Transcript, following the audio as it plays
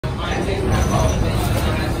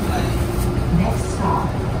Next stop,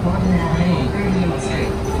 Gordon Avenue, 38th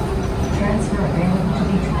Street. Transfer available to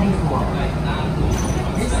B24.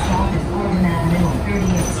 This stop is Gordon Avenue,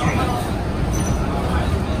 38th Street.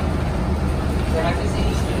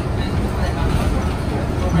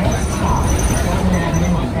 Next stop, Gordon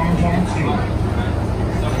Avenue, Van Dam Street.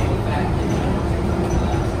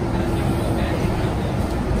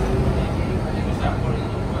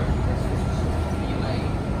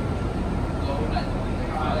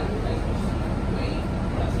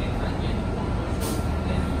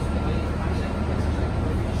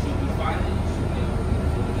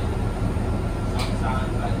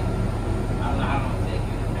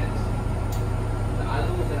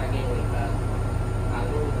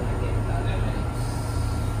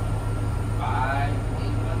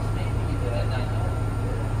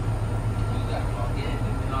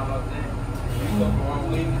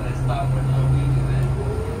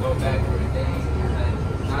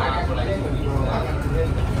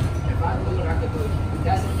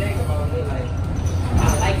 That's the thing about me, like,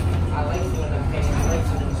 I like doing the pain. I like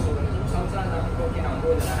to do so. Sometimes I'm working out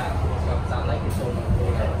more than I have to. Sometimes I like it so much.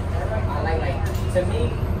 I like, to me,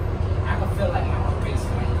 I can feel like I'm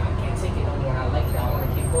racing. Like, I can't take it no more. I like it. I want to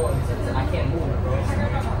keep going until I can't move it, bro. Yeah.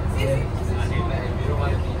 I hate that. If you don't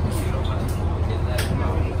want to be, hit legs,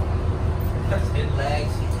 bro. Hit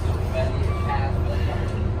legs, belly, calf,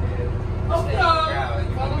 oh, no.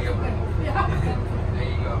 There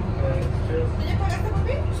you go.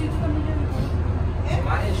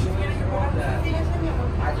 My insurance is on that.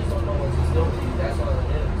 I just don't know what to do. That's all it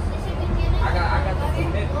is. I got the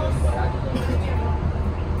commitment, but I just don't know.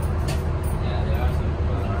 Yeah, they are some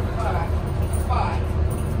five.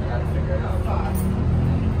 I gotta figure it out.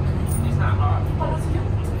 It's not hard.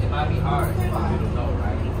 It might be hard if you don't know,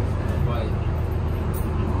 right? But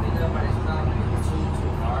it's not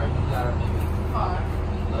too hard. You gotta maybe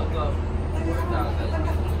look up.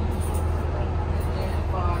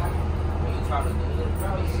 Try to do it.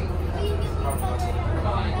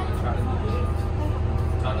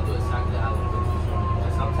 Try to do exactly how it is.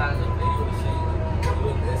 And sometimes the video will say, do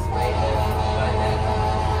it this way, like that.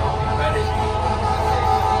 It'll be better if you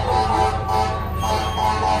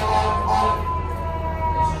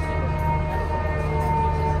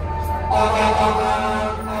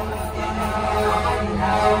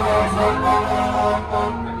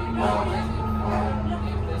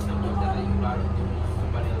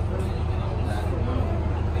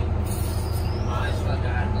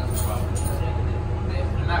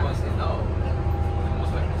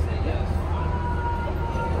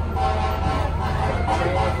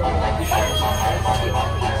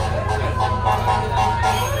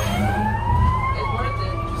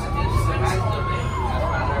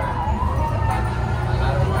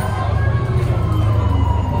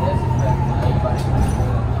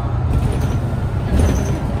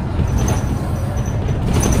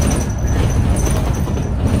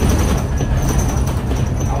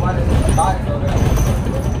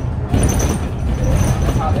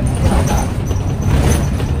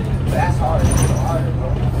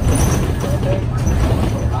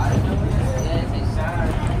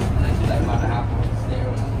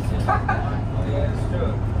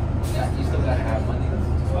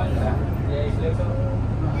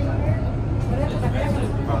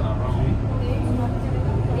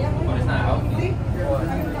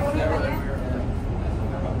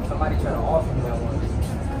somebody tried to offer me that one.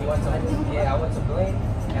 I went to Blaine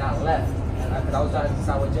and I left. Because I was trying to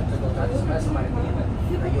decide what gym to go to. I just met somebody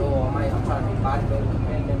like, yo, I'm trying to be bodybuilder,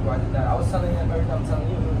 commitment, bro. I did that. I was telling him everything I'm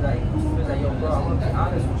telling you. He was like, yo, bro, I'm going to be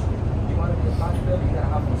honest with you. You want to be a bodybuilder, you got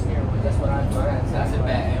to hop on steroids. That's what I do. That's a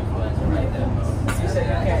bad influence right there, bro. You said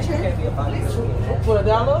you can't be a bodybuilder. For the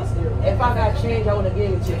dollars? If I got change, I would have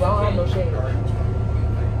given it to you, but I don't have no change.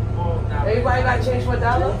 Everybody got change for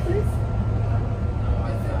 $1?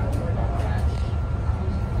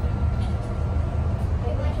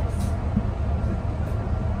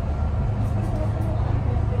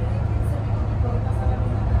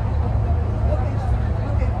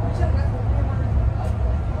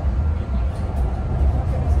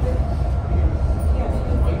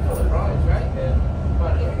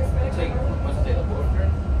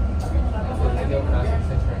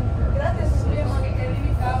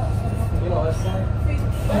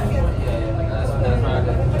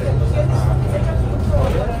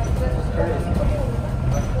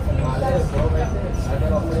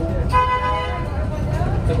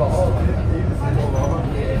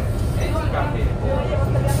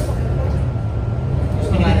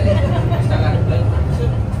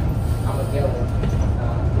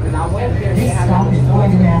 This stop is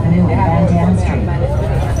Gordon Avenue and Van Dam Street.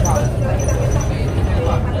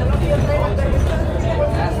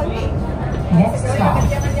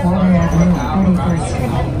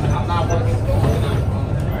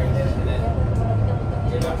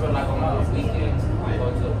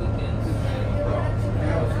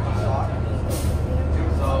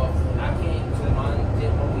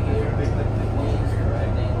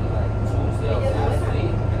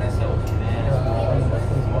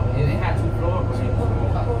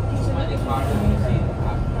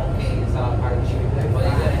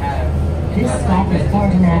 This stop is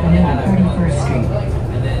Gordon Avenue and 31st Street.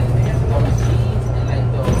 And then those jeans and like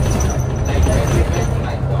those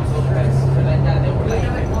like those vests like that, they were like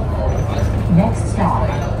Next stop,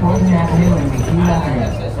 Gordon Avenue and Review Avenue.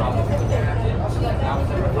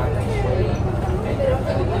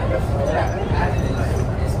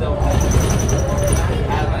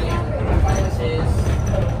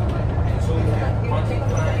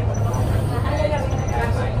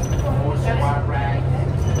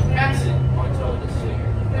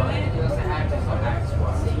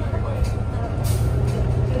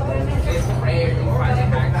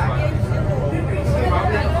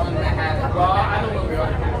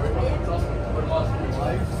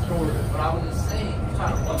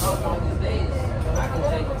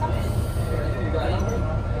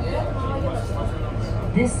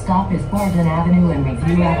 This stop is Gordon Avenue and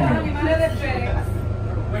Review Avenue.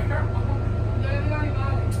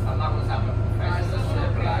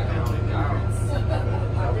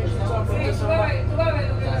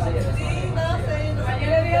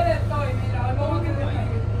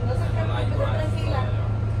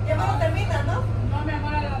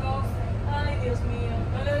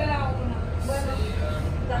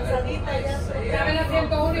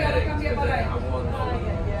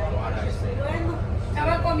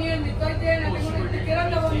 Estaba comiendo y estoy llena, tengo ni siquiera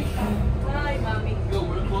ando bonita. Ay, mami.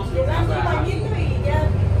 Llegando un bañito y ya.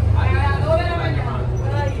 A las 2 de la mañana.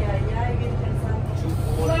 Ay, bien pensando.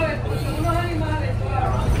 ¿Sabes? Porque son unos animales,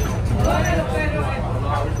 todos los perros.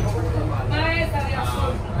 Más esa de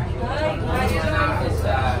azul. Ay,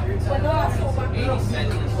 bueno, azul.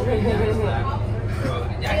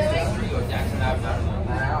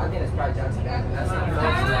 I think it's probably Jackson. That's not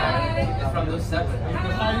it's from those 7.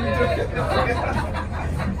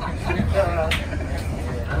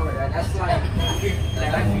 That's like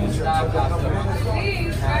a few stops after.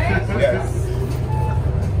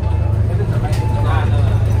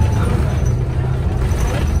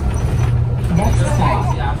 Next stop,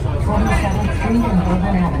 27th Street and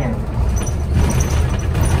Gordon Avenue.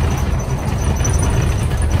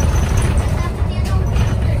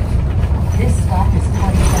 This stop is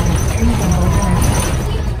 27th Street and Gordon Avenue.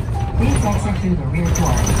 Please exit through the rear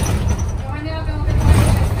door. Mañana tengo que tomar el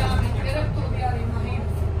examen, quiero estudiar,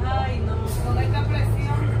 imagínate. Ay, no, con esta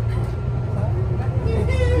presión.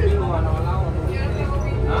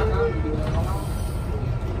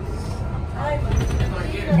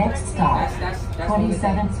 Next stop,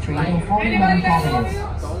 27th Street and 49th Avenue.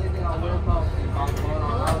 The only thing I will about going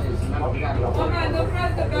on now is remember we got to go.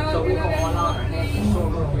 So we go on out and then so we're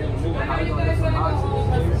moving how you gonna get some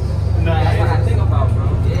houses. That's what I think about, bro.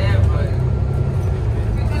 Yeah, but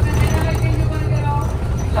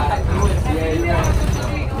gotta do it. Yeah, you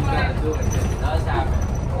gotta do it. It does happen.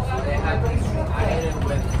 It happens. I hit it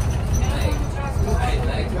with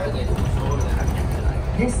legs because they too sore.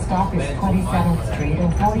 This stop is 27th Street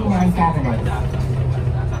and 49th Avenue.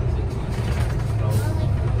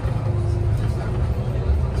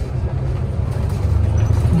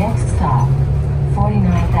 Next stop,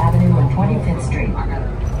 49th Avenue and 25th Street. I gotta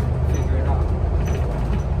figure it out.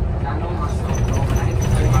 I know myself, bro. I ain't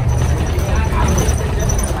gonna say my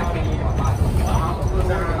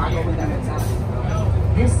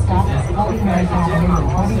This stop is 49th Avenue and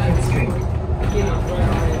 25th Street.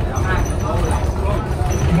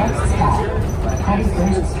 Next stop,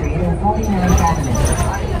 21st Street and 49th Avenue.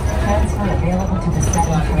 Transfer available to the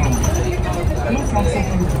 7 train. Please exit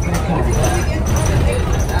through the rear door.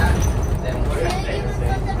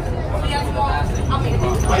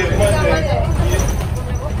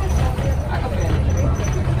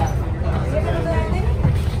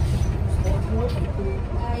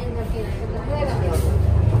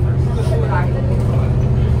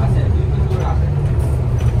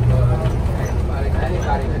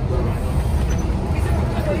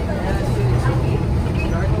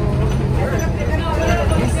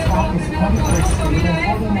 This stop is 21st Street and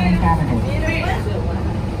 49th Avenue.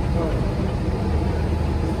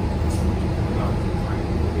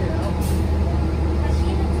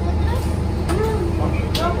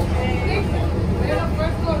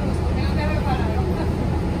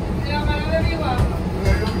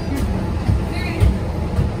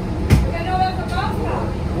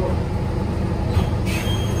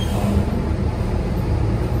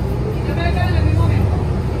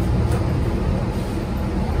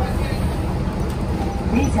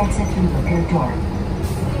 Please exit through the rear door.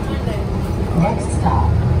 Next stop,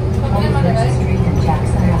 21st Street and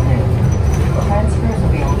Jackson Avenue. Transfers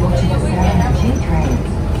available to the 7G trains,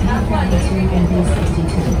 B32 and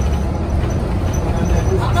B62.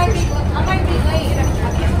 I might be late.